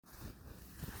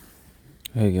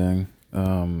Hey gang,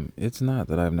 it's not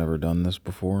that I've never done this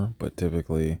before, but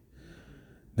typically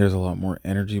there's a lot more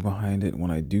energy behind it when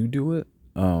I do it.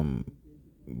 Um,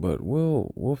 but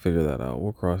we'll figure that out.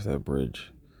 We'll cross that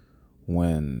bridge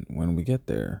when we get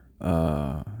there.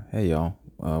 Hey y'all,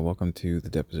 welcome to the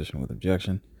Deposition with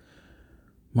Objection.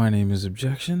 My name is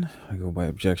Objection. I go by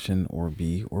Objection or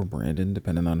B or Brandon,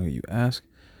 depending on who you ask.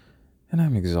 And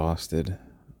I'm exhausted.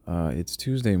 It's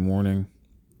Tuesday morning.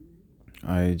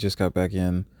 I just got back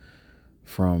in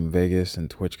from Vegas and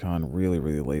TwitchCon really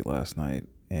late last night,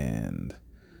 and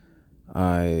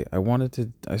I still wanted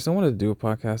to do a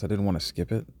podcast. I didn't want to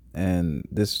skip it, and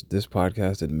this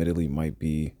podcast admittedly might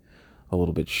be a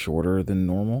little bit shorter than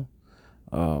normal.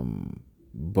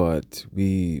 But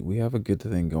we have a good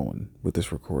thing going with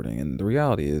this recording, and the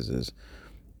reality is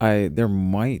I there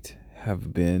might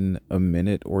have been a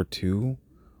minute or two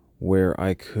where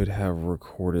I could have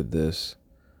recorded this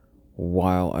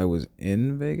while I was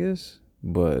in Vegas,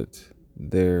 but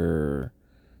there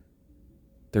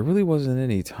really wasn't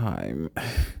any time,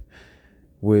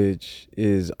 which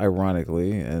is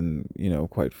ironically and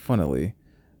quite funnily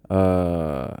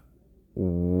uh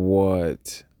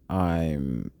what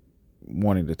I'm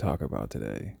wanting to talk about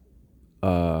today.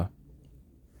 Uh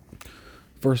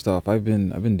First off, I've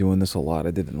been doing this a lot.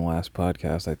 I did it in the last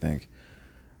podcast, I think.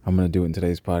 I'm going to do it in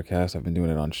today's podcast. I've been doing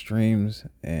it on streams,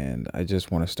 and I just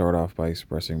want to start off by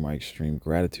expressing my extreme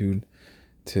gratitude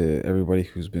to everybody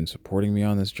who's been supporting me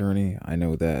on this journey. I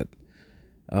know that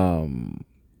um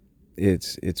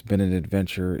it's been an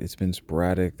adventure. It's been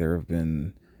sporadic. There have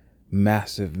been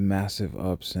massive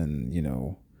ups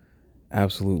and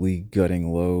absolutely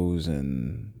gutting lows,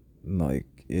 and like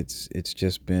it's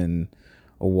just been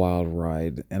a wild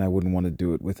ride, and I wouldn't want to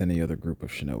do it with any other group of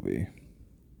shinobi.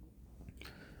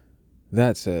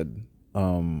 That said,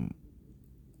 um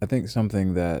I think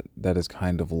something that is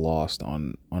kind of lost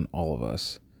on all of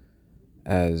us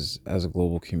as a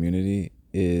global community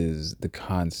is the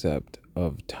concept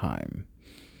of time.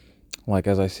 Like,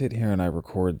 as I sit here and I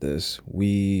record this,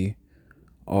 we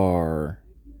are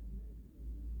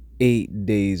 8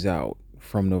 days out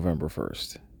from November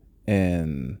 1st.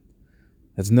 And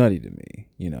that's nutty to me,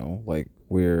 like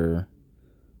we're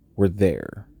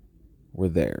there. We're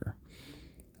there.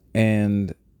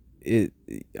 And it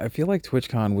I feel like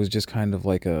TwitchCon was just kind of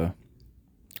like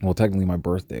technically my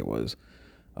birthday was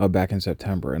back in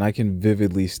September, and I can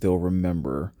vividly still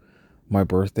remember my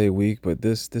birthday week, but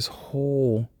this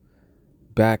whole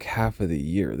back half of the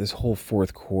year, this whole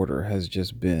fourth quarter has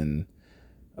just been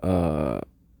uh,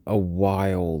 a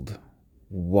wild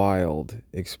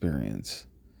experience.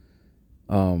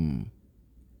 Um,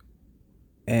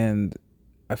 and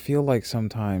I feel like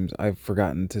sometimes I've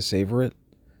forgotten to savor it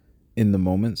in the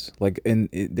moments. Like, and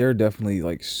there are definitely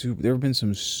like there have been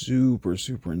some super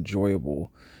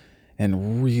enjoyable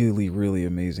and really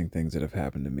amazing things that have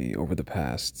happened to me over the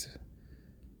past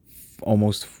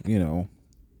almost,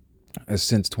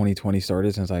 since 2020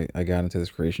 started, since I got into this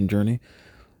creation journey.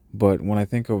 But when I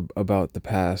think about the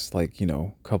past, like,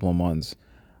 couple of months,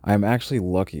 I'm actually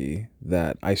lucky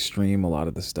that I stream a lot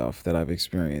of the stuff that I've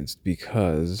experienced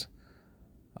because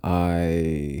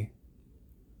I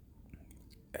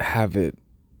have it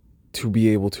to be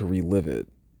able to relive it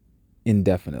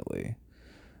indefinitely.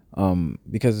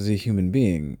 Because as a human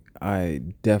being, I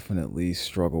definitely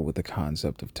struggle with the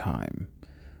concept of time.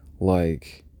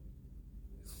 Like,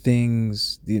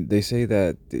 they say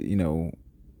that,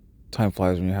 time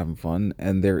flies when you're having fun,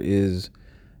 and there is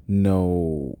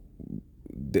no,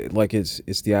 like,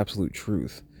 it's the absolute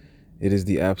truth. It is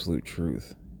the absolute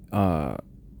truth. uh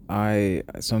I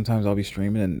sometimes I'll be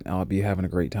streaming and I'll be having a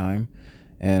great time,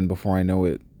 and before I know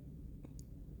it,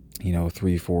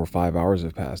 3 4 5 hours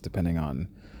have passed, depending on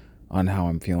how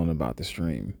I'm feeling about the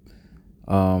stream.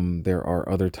 There are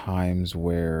other times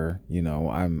where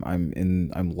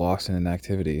I'm lost in an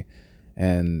activity,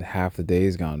 and half the day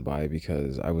has gone by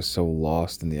because I was so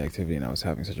lost in the activity and I was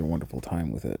having such a wonderful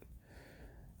time with it.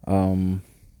 Um,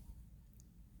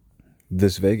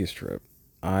 this Vegas trip,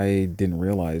 I didn't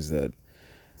realize that.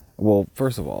 Well,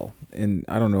 first of all, and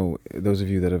I don't know, those of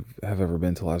you that have ever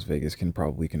been to Las Vegas can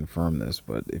probably confirm this,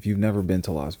 but if you've never been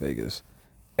to Las Vegas,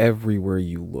 everywhere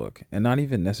you look, and not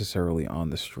even necessarily on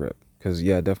the strip, because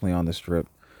yeah, definitely on the strip,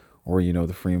 or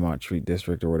the Fremont Street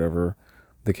District or whatever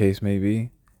the case may be,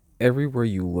 everywhere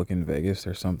you look in Vegas,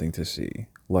 there's something to see.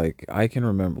 Like, I can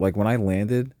remember, like, when I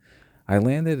landed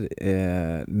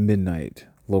at midnight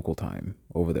local time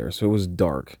over there, so it was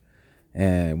dark,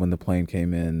 and when the plane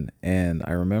came in, and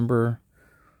I remember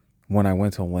when I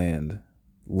went to land,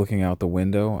 looking out the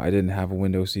window. I didn't have a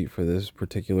window seat for this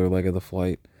particular leg of the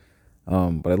flight,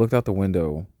 but I looked out the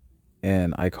window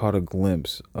and I caught a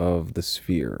glimpse of the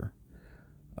sphere,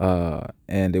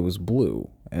 and it was blue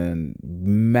and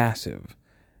massive,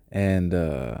 and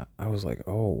I was like,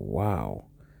 oh wow.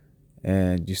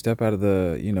 And you step out of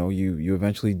the, you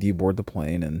eventually deboard the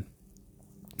plane, and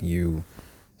you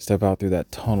step out through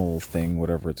that tunnel thing,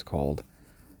 whatever it's called,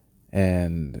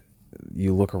 and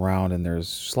you look around, and there's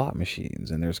slot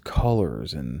machines, and there's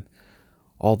colors, and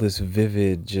all this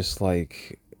vivid, just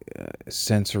like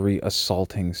sensory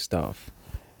assaulting stuff.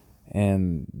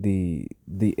 And the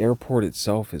airport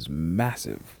itself is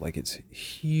massive, like it's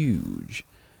huge.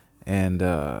 And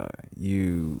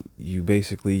you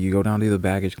basically, you go down to the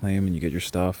baggage claim, and you get your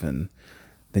stuff, and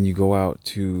then you go out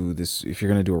to this. If you're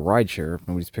gonna do a ride share, if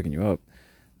nobody's picking you up,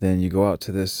 then you go out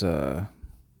to this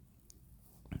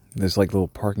like little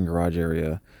parking garage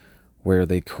area where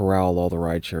they corral all the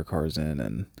rideshare cars in,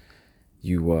 and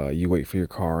you wait for your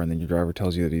car, and then your driver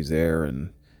tells you that he's there,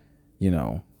 and you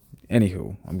know,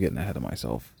 anywho, I'm getting ahead of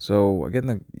myself. So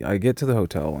I get to the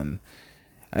hotel, and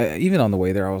even on the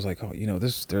way there, I was like, oh,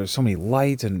 there's so many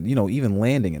lights, and even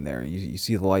landing in there, you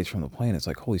see the lights from the plane. It's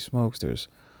like, holy smokes, there's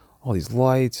all these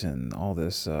lights and all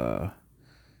this.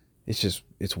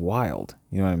 It's wild.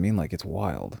 You know what I mean? Like, it's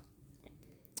wild.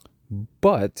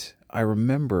 But I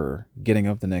remember getting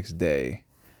up the next day,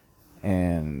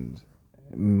 and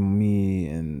it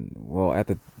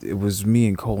was me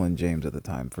and Cole and James at the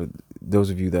time. For those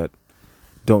of you that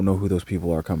don't know who those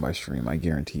people are, come by stream. I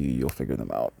guarantee you'll figure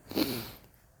them out.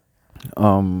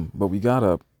 But we got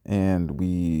up, and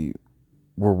we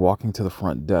were walking to the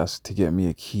front desk to get me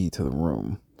a key to the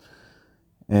room.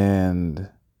 And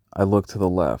I looked to the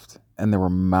left, and there were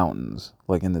mountains,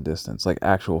 like in the distance, like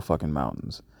actual fucking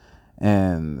mountains.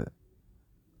 And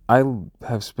I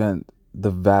have spent the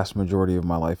vast majority of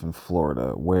my life in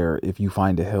Florida, where if you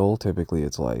find a hill, typically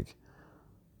it's like,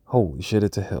 holy shit,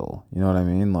 it's a hill. You know what I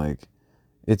mean? Like,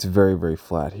 it's very, very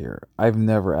flat here. I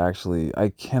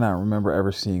cannot remember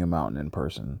ever seeing a mountain in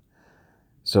person.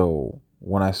 So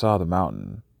when I saw the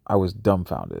mountain, I was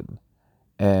dumbfounded.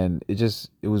 And it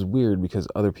was weird, because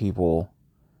other people,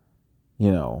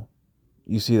 you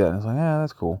see that and it's like,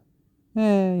 that's cool.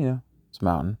 It's a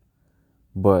mountain.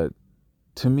 But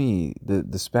to me,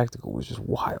 the spectacle was just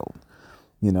wild,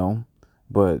 you know.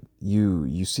 But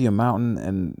you see a mountain,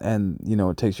 and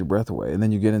it takes your breath away. And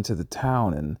then you get into the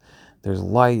town, and there's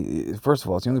light. First of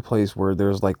all, it's the only place where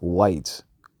there's like lights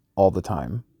all the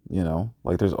time,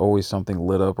 like there's always something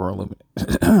lit up or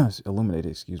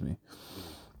illuminated, excuse me.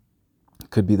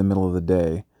 Could be the middle of the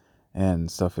day,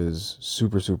 and stuff is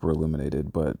super, super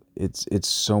illuminated, but it's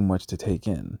so much to take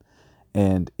in,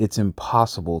 and it's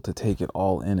impossible to take it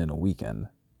all in a weekend.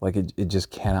 Like, it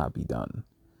just cannot be done.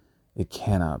 It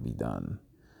cannot be done.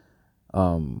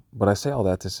 But I say all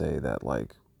that to say that,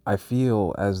 like, I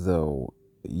feel as though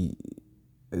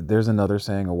there's another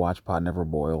saying, a watch pot never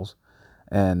boils.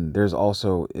 And there's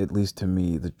also, at least to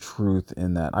me, the truth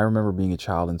in that. I remember being a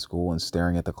child in school and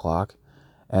staring at the clock,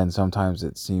 and sometimes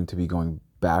it seemed to be going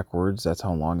backwards. That's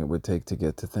how long it would take to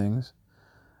get to things.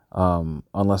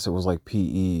 Unless it was like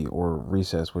PE or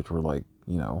recess, which were like,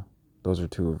 those are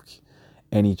two of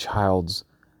any child's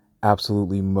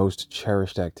absolutely most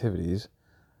cherished activities.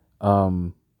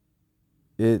 Um,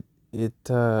 it it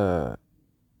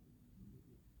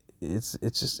it's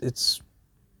just it's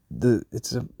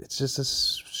just a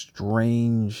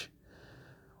strange,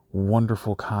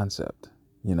 wonderful concept,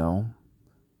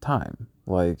 time.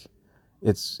 Like,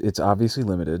 it's obviously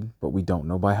limited, but we don't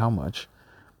know by how much.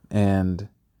 And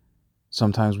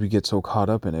sometimes we get so caught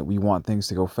up in it, we want things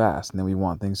to go fast, and then we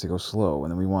want things to go slow,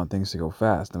 and then we want things to go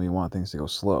fast, and we want things to go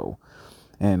slow.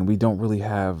 And we don't really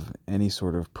have any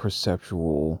sort of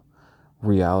perceptual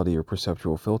reality or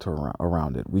perceptual filter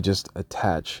around it. We just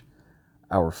attach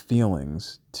our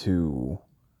feelings to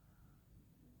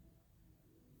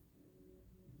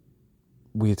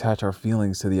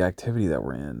the activity that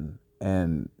we're in,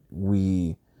 and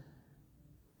we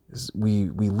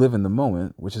live in the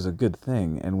moment, which is a good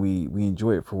thing, and we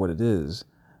enjoy it for what it is.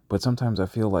 But sometimes I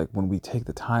feel like when we take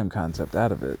the time concept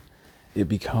out of it, it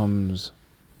becomes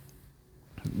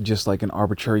just like an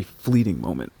arbitrary fleeting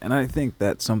moment. And I think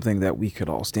that's something that we could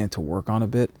all stand to work on a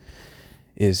bit,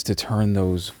 is to turn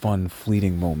those fun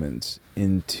fleeting moments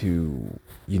into,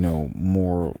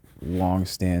 more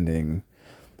long-standing,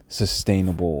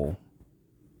 sustainable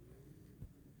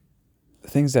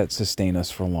things that sustain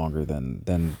us for longer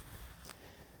than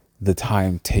the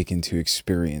time taken to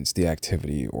experience the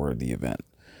activity or the event,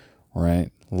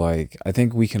 right? Like, I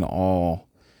think we can all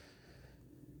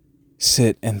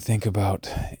sit and think about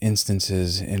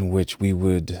instances in which we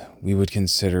would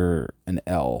consider an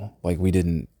L, like we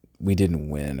didn't we didn't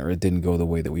win, or it didn't go the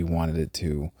way that we wanted it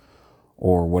to,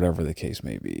 or whatever the case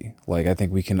may be. Like, I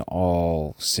think we can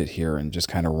all sit here and just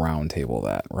kind of round table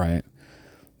that, right?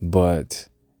 But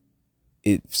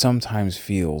it sometimes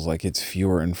feels like it's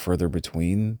fewer and further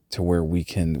between to where we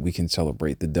can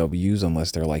celebrate the W's,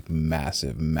 unless they're like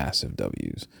massive, massive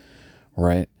W's,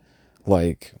 right?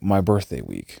 Like my birthday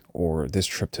week or this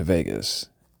trip to Vegas.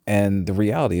 And the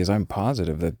reality is I'm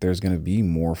positive that there's going to be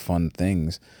more fun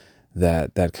things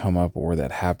that come up or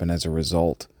that happen as a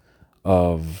result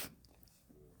of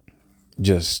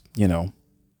just,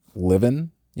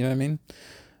 living, you know what I mean?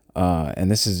 And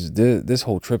this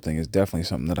whole trip thing is definitely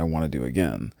something that I want to do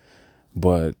again.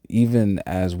 But even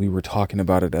as we were talking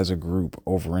about it as a group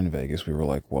over in Vegas, we were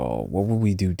like, well, what would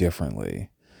we do differently?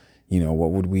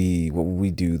 What would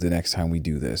we do the next time we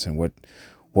do this, and what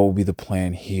would be the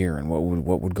plan here, and what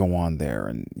would go on there,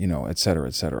 and et cetera,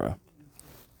 et cetera.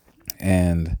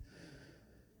 And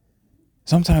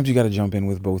sometimes you got to jump in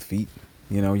with both feet.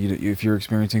 If you're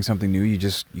experiencing something new, you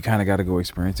kind of got to go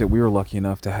experience it. We were lucky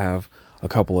enough to have a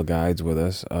couple of guides with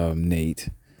us. Nate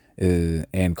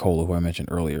and Cola, who I mentioned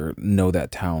earlier, know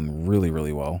that town really,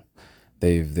 really well.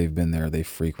 They've been there. They've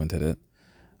frequented it.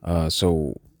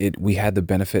 So we had the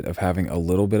benefit of having a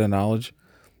little bit of knowledge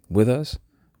with us,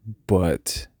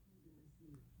 but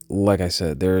like I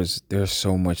said, there's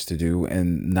so much to do,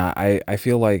 and I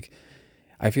feel like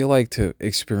to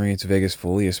experience Vegas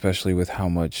fully, especially with how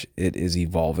much it is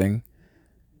evolving,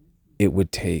 it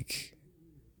would take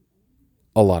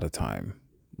a lot of time.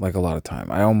 Like a lot of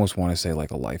time. I almost want to say like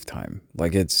a lifetime.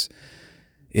 Like it's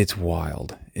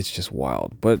wild. It's just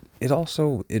wild. But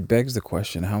it begs the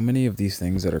question, how many of these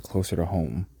things that are closer to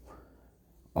home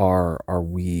are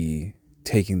we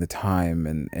taking the time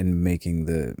and making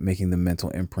the mental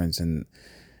imprints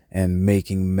and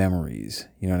making memories?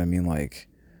 You know what I mean? Like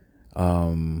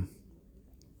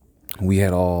we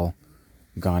had all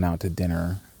gone out to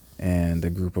dinner, and a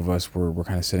group of us were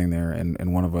kind of sitting there,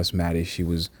 and one of us, Maddie,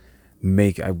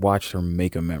 I watched her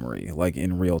make a memory like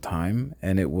in real time,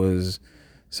 and it was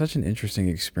such an interesting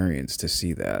experience to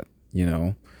see that.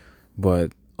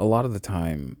 But a lot of the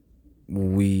time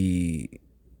we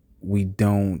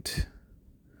don't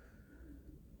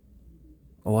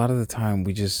a lot of the time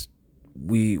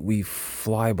we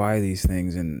fly by these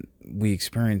things and we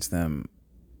experience them,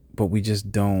 but we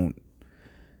just don't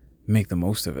make the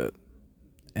most of it.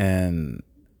 And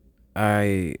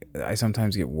I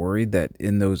sometimes get worried that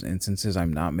in those instances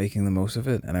I'm not making the most of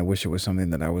it, and I wish it was something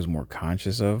that I was more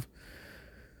conscious of,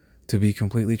 to be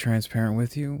completely transparent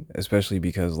with you, especially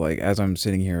because, like, as I'm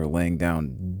sitting here laying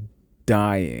down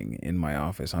dying in my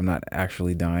office, I'm not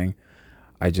actually dying.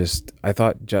 I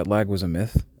thought jet lag was a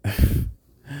myth.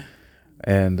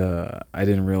 And I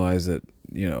didn't realize that,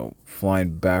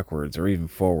 flying backwards or even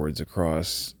forwards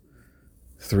across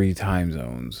 3 time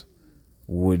zones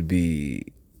would be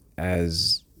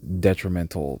as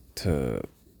detrimental to,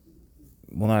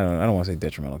 well, I don't want to say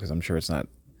detrimental, because I'm sure it's not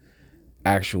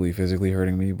actually physically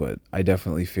hurting me, but I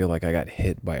definitely feel like I got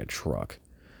hit by a truck.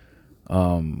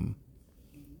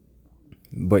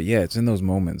 But yeah, it's in those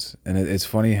moments, and it's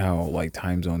funny how like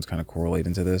time zones kind of correlate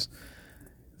into this,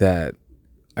 that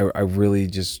I really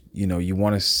just, you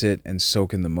want to sit and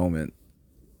soak in the moment,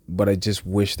 but I just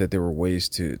wish that there were ways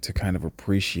to kind of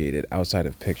appreciate it outside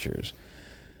of pictures.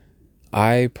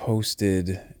 I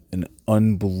posted an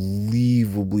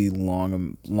unbelievably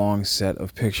long set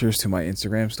of pictures to my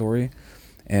Instagram story.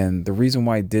 And the reason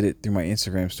why I did it through my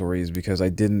Instagram story is because I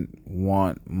didn't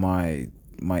want my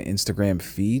Instagram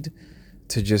feed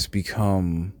to just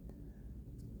become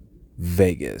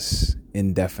Vegas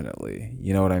indefinitely.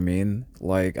 You know what I mean?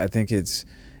 Like, I think it's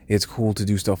cool to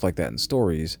do stuff like that in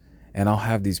stories, and I'll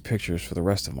have these pictures for the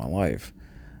rest of my life.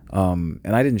 And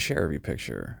I didn't share every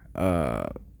picture.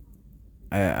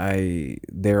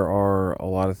 There are a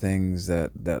lot of things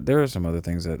that there are some other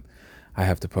things that I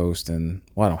have to post, and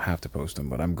well, I don't have to post them,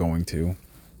 but I'm going to.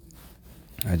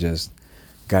 I just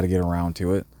got to get around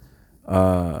to it.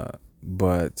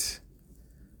 But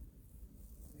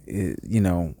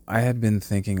I had been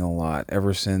thinking a lot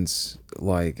ever since,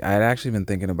 like, I had actually been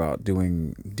thinking about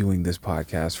doing this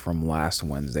podcast from last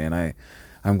Wednesday, and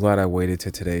I'm glad I waited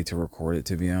to today to record it,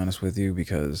 to be honest with you,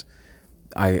 because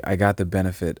I got the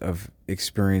benefit of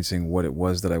experiencing what it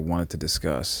was that I wanted to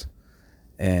discuss,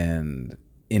 and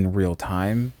in real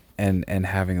time, and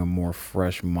having a more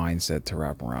fresh mindset to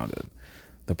wrap around it.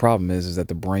 The problem is that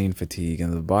the brain fatigue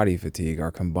and the body fatigue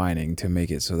are combining to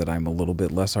make it so that I'm a little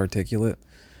bit less articulate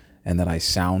and that I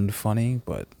sound funny,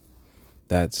 but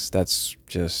that's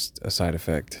just a side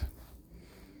effect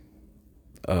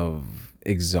of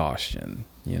exhaustion,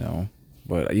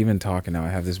 But even talking now, I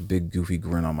have this big goofy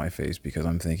grin on my face because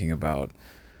I'm thinking about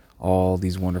all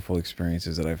these wonderful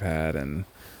experiences that I've had and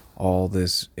all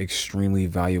this extremely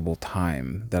valuable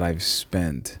time that I've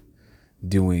spent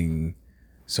doing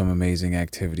some amazing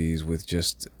activities with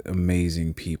just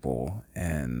amazing people,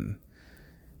 and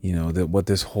that what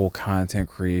this whole content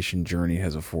creation journey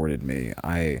has afforded me.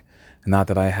 Not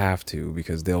that I have to,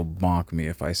 because they'll mock me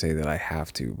if I say that I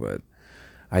have to, but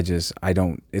I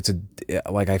don't,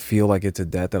 I feel like it's a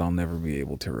debt that I'll never be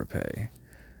able to repay.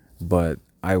 But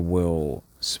I will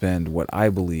spend what I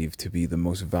believe to be the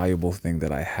most valuable thing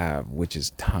that I have, which is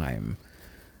time,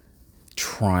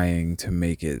 trying to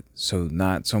make it so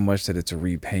not so much that it's a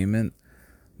repayment,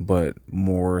 but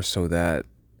more so that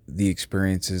the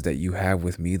experiences that you have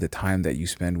with me, the time that you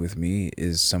spend with me,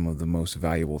 is some of the most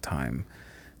valuable time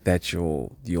that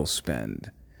you'll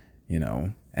spend,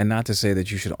 And not to say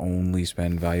that you should only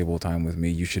spend valuable time with me.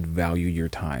 You should value your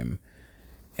time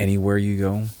anywhere you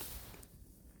go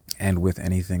and with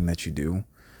anything that you do.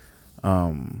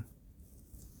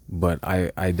 But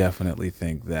I definitely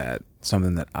think that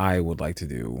something that I would like to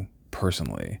do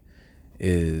personally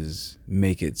is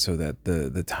make it so that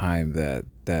the time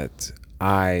that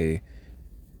I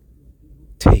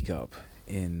take up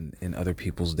in other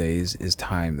people's days is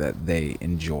time that they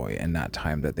enjoy and not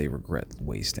time that they regret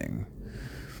wasting.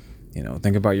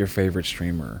 Think about your favorite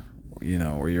streamer,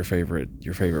 or your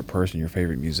favorite person, your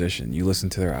favorite musician. You listen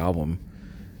to their album,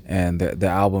 and the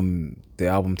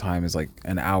album time is like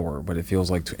an hour, but it feels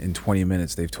like in 20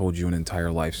 minutes they've told you an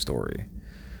entire life story.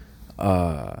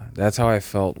 That's how I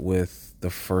felt with the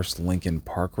first Linkin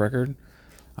Park record.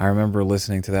 I remember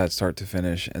listening to that start to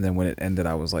finish, and then when it ended,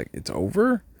 I was like, it's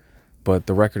over? But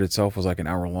the record itself was like an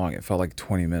hour long. It felt like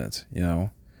 20 minutes,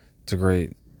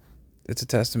 It's a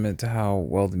testament to how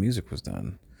well the music was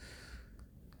done.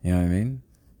 You know what I mean?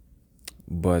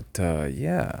 But,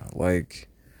 yeah,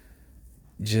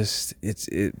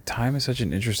 time is such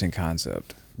an interesting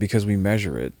concept because we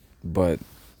measure it, but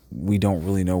we don't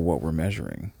really know what we're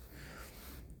measuring.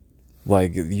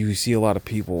 Like, you see a lot of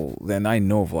people, and I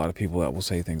know of a lot of people that will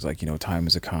say things like, time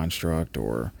is a construct,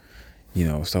 or,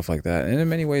 stuff like that. And in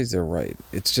many ways, they're right.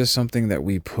 It's just something that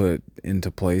we put into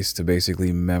place to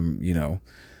basically,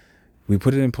 we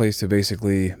put it in place to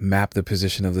basically map the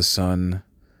position of the sun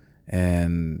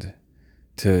and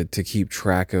to keep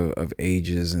track of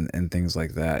ages and things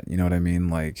like that. You know what I mean?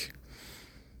 Like,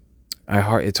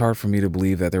 it's hard for me to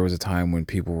believe that there was a time when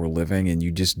people were living and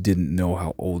you just didn't know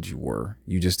how old you were.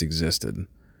 You just existed,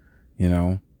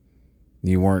 You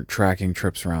weren't tracking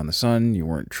trips around the sun. You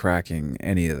weren't tracking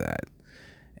any of that.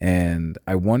 And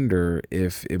I wonder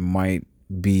if it might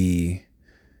be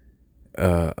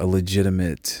a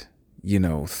legitimate,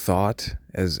 thought,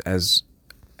 as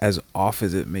off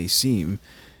as it may seem.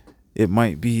 There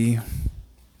might be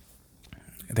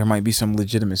some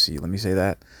legitimacy, let me say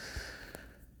that,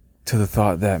 to the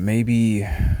thought that maybe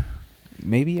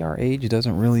our age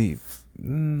doesn't really,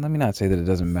 let me not say that it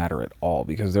doesn't matter at all,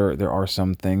 because there are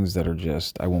some things that are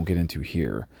just, I won't get into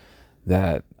here,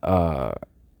 that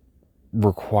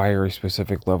require a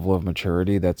specific level of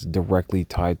maturity that's directly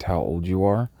tied to how old you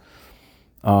are.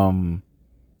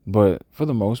 But for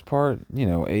the most part,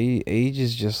 age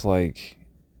is just like,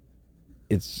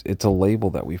 it's a label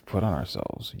that we've put on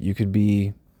ourselves. You could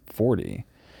be 40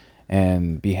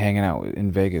 and be hanging out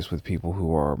in Vegas with people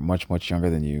who are much, much younger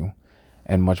than you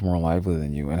and much more lively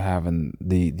than you, and having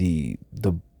the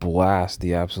blast,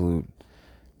 the absolute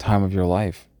time of your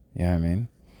life. You know what I mean?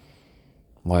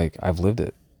 Like, I've lived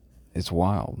it. It's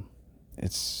wild.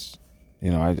 It's,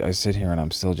 I sit here and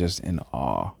I'm still just in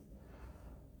awe.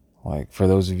 Like, for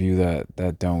those of you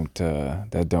that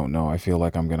don't know, I feel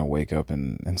like I'm gonna wake up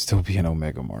and still be in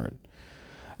Omega Mart.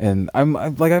 And I've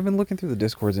been looking through the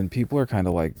Discords, and people are kind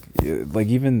of like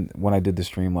even when I did the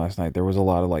stream last night, there was a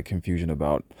lot of like confusion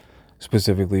about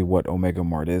specifically what Omega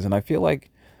Mart is. And I feel like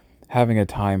having a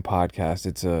time podcast,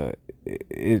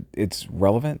 it's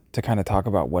relevant to kind of talk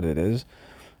about what it is.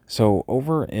 So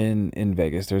over in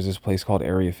Vegas, there's this place called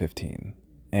Area 15,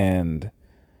 and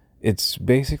it's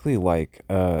basically like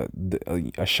a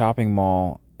shopping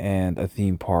mall and a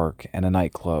theme park and a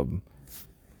nightclub,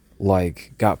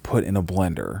 like, got put in a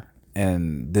blender,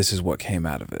 and this is what came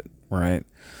out of it, right?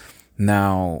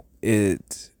 Now,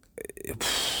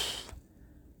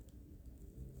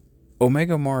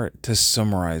 Omega Mart, to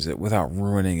summarize it without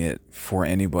ruining it for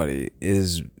anybody,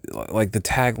 is like the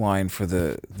tagline for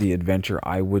the adventure,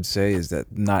 I would say, is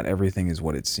that not everything is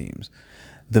what it seems.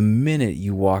 The minute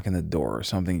you walk in the door,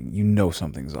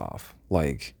 something's off.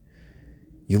 Like,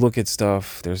 you look at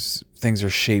stuff, things are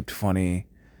shaped funny.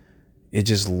 It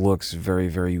just looks very,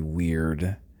 very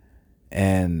weird.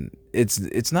 And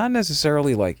it's not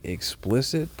necessarily like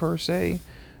explicit per se,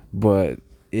 but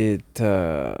it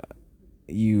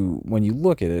you when you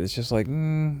look at it, it's just like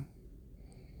mm,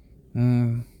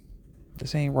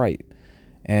 this ain't right.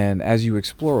 And as you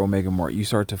explore Omega Mart, you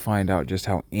start to find out just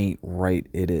how ain't right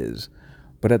it is.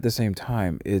 But at the same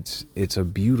time, it's a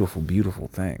beautiful, beautiful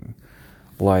thing.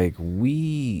 Like,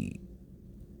 we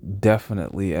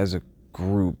definitely as a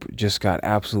group just got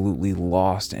absolutely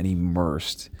lost and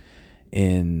immersed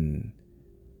in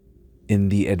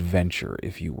the adventure,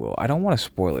 if you will. I don't want to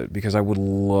spoil it because I would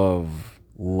love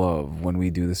when we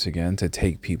do this again to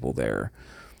take people there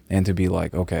and to be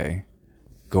like, okay,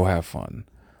 go have fun.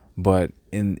 But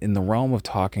in the realm of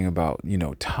talking about,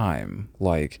 time,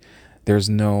 like, there's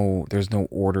no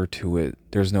order to it.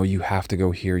 There's no, you have to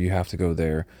go here, you have to go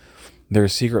there.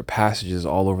 There's secret passages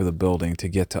all over the building to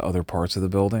get to other parts of the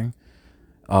building.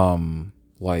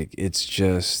 Like, it's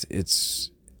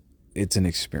an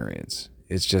experience.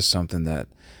 It's just something that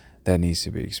needs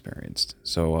to be experienced.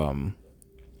 So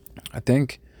I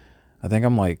think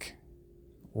I'm like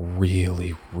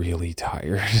really, really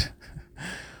tired.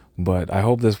 But I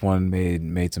hope this one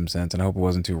made some sense, and I hope it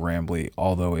wasn't too rambly,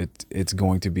 although it's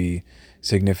going to be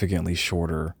significantly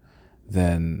shorter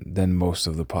than most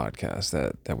of the podcasts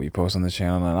that we post on the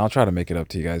channel. And I'll try to make it up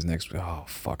to you guys next week. Oh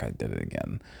fuck, I did it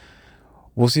again.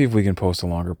 We'll see if we can post a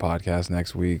longer podcast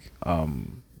next week.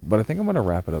 But I think I'm gonna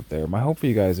wrap it up there. My hope for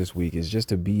you guys this week is just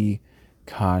to be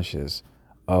conscious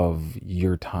of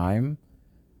your time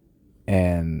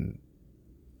and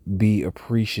be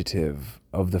appreciative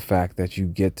of the fact that you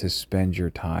get to spend your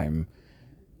time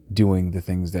doing the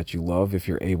things that you love, if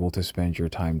you're able to spend your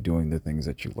time doing the things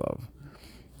that you love.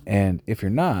 And if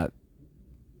you're not,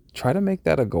 try to make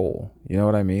that a goal. You know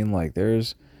what I mean? Like,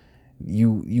 there's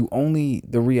you only,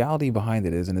 the reality behind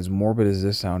it is, and as morbid as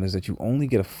this sound is, that you only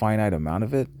get a finite amount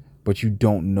of it, but you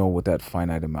don't know what that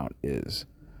finite amount is,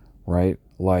 right?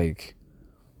 Like,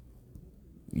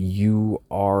 you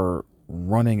are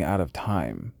running out of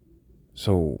time,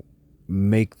 so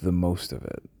make the most of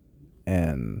it.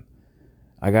 And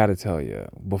I gotta tell you,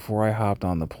 before I hopped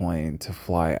on the plane to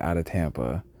fly out of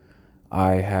Tampa,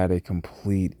 I had a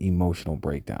complete emotional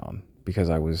breakdown because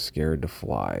I was scared to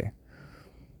fly,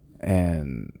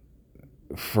 and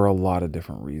for a lot of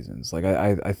different reasons. Like,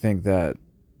 I think that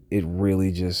it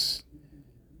really just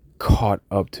caught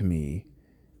up to me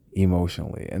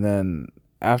emotionally. And then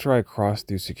after I crossed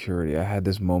through security, I had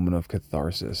this moment of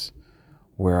catharsis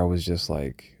where I was just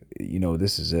like,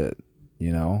 this is it,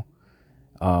 you know?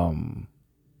 Um,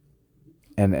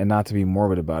 and not to be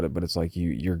morbid about it, but it's like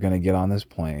you're gonna get on this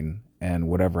plane, and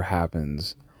whatever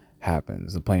happens,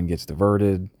 happens. The plane gets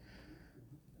diverted,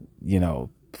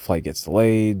 flight gets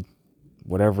delayed,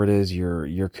 whatever it is,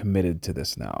 you're committed to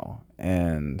this now.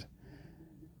 And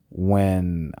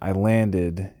when I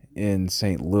landed in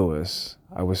St. Louis,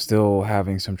 I was still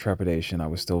having some trepidation. I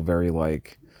was still very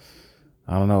like,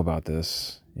 I don't know about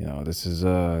this. This is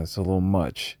it's a little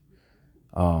much.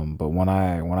 But when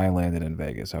I landed in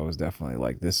Vegas, I was definitely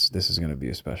like, this is going to be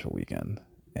a special weekend,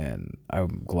 and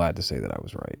I'm glad to say that I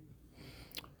was right.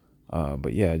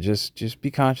 But yeah, just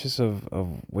be conscious of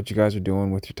what you guys are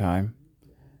doing with your time.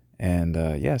 And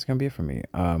yeah, it's going to be it for me.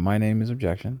 My name is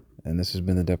Objection, and this has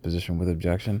been The Deposition with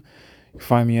Objection. You can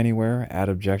find me anywhere at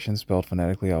Objection, spelled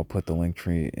phonetically. I'll put the link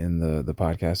tree in the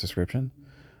podcast description.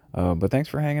 But thanks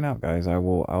for hanging out, guys.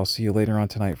 I'll see you later on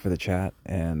tonight for the chat,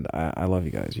 and I love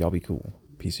you guys. Y'all be cool.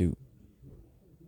 Peace out.